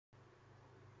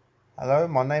Hello,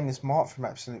 my name is Mark from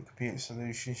Absolute Computer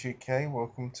Solutions UK.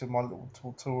 Welcome to my little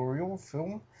tutorial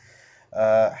film,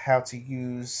 how to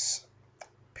use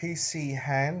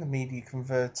PCHand media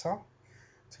converter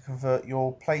to convert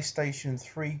your PlayStation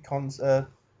 3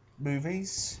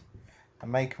 movies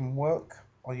and make them work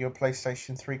on your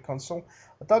PlayStation 3 console.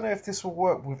 I don't know if this will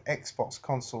work with Xbox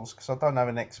consoles because I don't have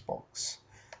an Xbox.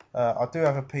 I do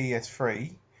have a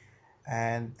PS3,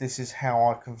 and this is how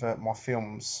I convert my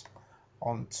films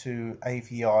onto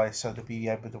AVI so to be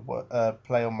able to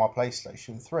play on my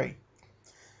PlayStation 3.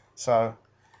 So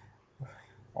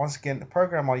once again, the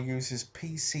program I use is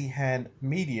PCHand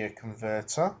Media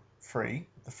Converter free,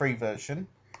 the free version.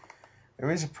 There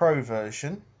is a pro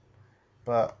version,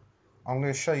 but I'm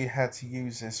going to show you how to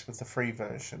use this with the free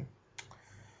version.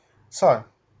 So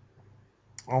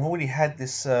I've already had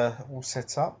this all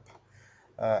set up,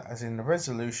 as in the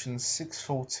resolution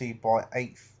 640 by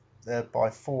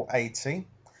 480.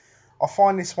 I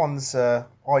find this one's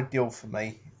ideal for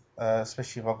me,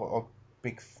 especially if I've got a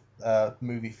big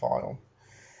movie file.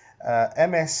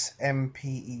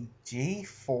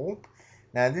 MSMPEG4.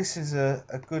 Now this is a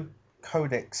good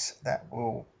codecs that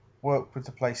will work with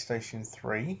the PlayStation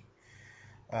 3.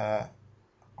 I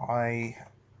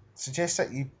suggest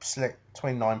that you select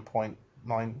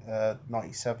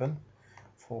 29.97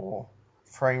 for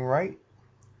frame rate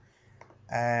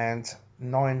and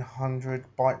 900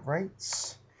 byte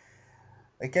rates.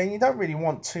 Again, you don't really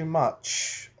want too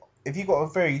much. If you've got a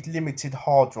very limited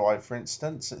hard drive, for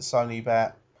instance, it's only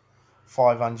about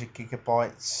 500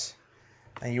 gigabytes,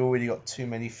 and you already got too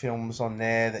many films on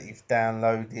there that you've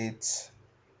downloaded,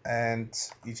 and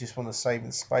you just want to save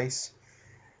in space.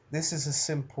 This is a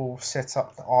simple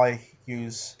setup that I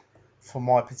use for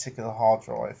my particular hard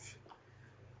drive.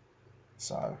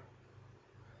 So,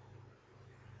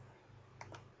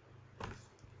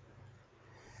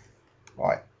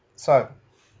 right, so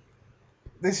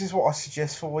this is what I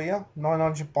suggest for you.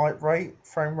 900 byte rate,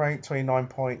 frame rate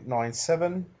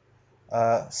 29.97.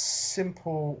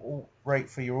 Simple rate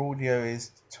for your audio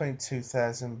is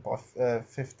 22,000 by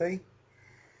 50.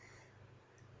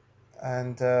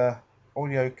 And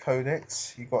audio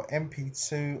codecs, you've got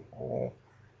MP2 or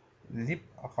lib,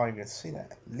 I can't even see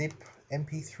that, lib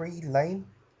MP3 lane.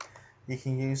 You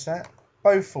can use that.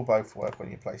 Both will work on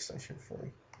your PlayStation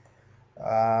 3.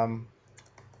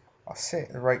 I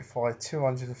set the rate for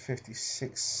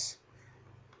 256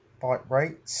 byte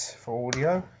rates for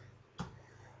audio.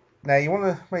 Now you want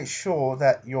to make sure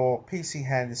that your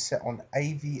PCHand is set on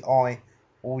AVI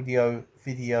audio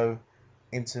video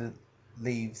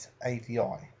interleaved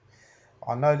AVI.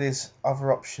 I know there's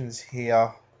other options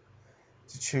here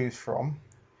to choose from,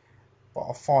 but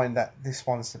I find that this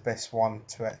one's the best one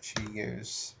to actually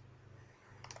use.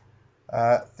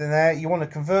 Then you want to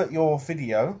convert your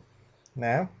video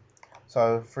now.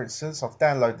 So for instance, I've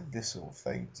downloaded this sort of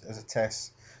thing as a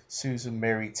test. Susan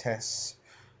Mary test,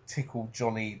 Tickle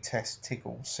Johnny test,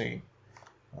 Tickle C.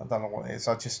 I don't know what it is.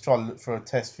 I just try to look for a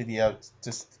test video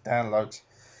just to download.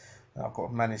 And I've got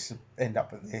to manage to end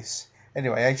up with this.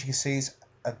 Anyway, as you can see, it's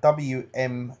a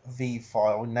WMV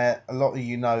file. Now, a lot of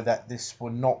you know that this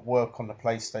will not work on the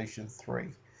PlayStation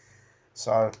 3.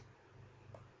 So,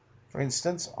 for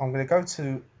instance, I'm going to go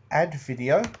to Add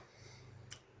Video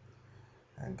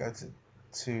and go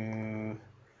to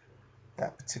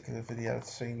that particular video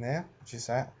scene there, which is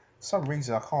that. For some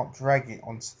reason, I can't drag it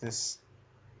onto this.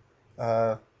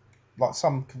 Like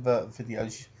some converter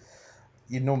videos,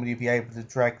 you'd normally be able to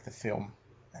drag the film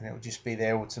and it will just be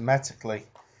there automatically.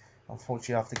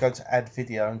 Unfortunately, I have to go to Add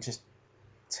Video and just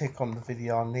tick on the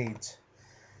video I need.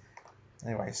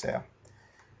 Anyway, it's there.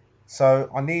 So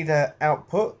I need an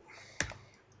output.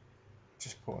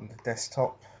 Just put on the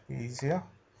desktop, easier,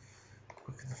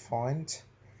 quicker to find,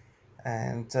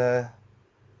 and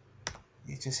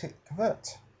you just hit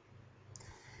convert.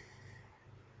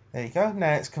 There you go.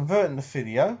 Now it's converting the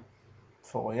video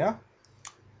for you,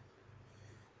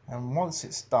 and once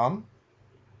it's done,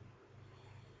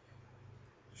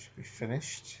 it should be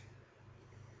finished.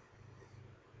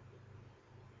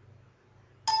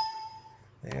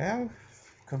 There you go.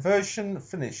 Conversion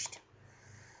finished.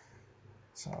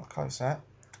 So I'll close that.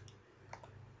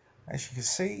 As you can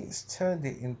see, it's turned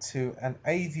it into an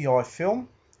AVI film.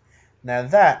 Now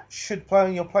that should play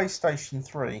on your PlayStation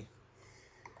 3.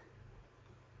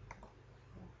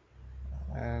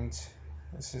 And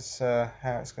this is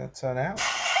how it's going to turn out.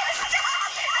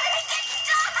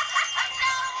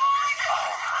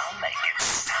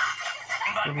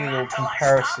 Give you a little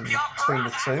comparison between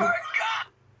the two.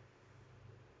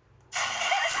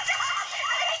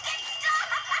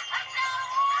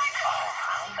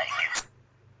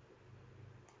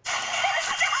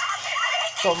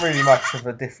 Not really much of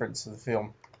a difference in the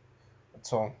film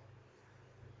at all,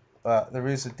 but there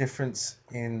is a difference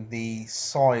in the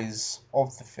size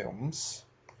of the films.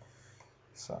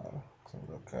 So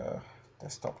look,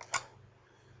 desktop.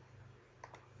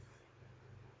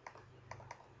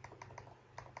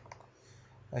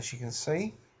 As you can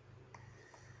see,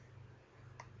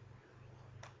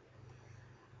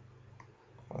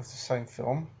 both the same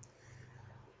film.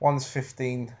 One's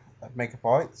 15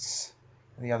 megabytes,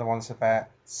 and the other one's about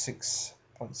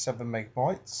 6.7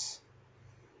 megabytes.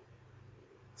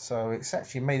 So it's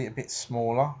actually made it a bit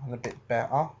smaller and a bit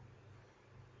better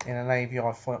in an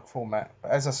AVI format.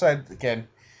 But as I said again,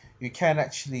 you can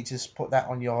actually just put that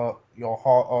on your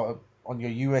on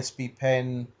your USB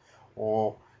pen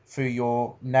or through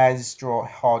your NAS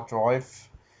hard drive,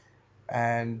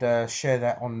 and share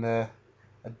that on a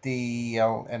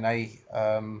DLNA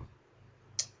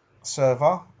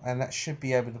server, and that should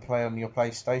be able to play on your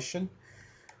PlayStation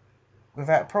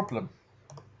without problem.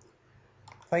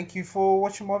 Thank you for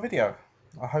watching my video.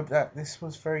 I hope that this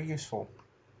was very useful.